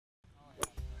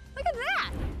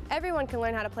Everyone can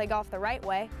learn how to play golf the right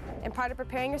way, and part of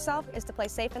preparing yourself is to play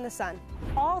safe in the sun.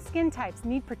 All skin types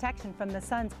need protection from the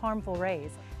sun's harmful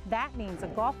rays. That means a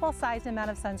golf ball-sized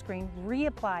amount of sunscreen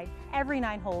reapplied every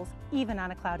 9 holes, even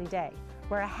on a cloudy day.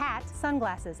 Wear a hat,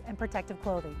 sunglasses, and protective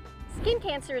clothing. Skin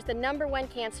cancer is the #1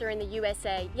 cancer in the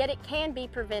USA, yet it can be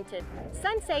prevented.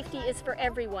 Sun safety is for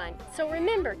everyone, so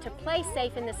remember to play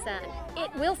safe in the sun.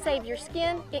 It will save your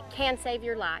skin, it can save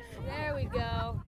your life. There we go.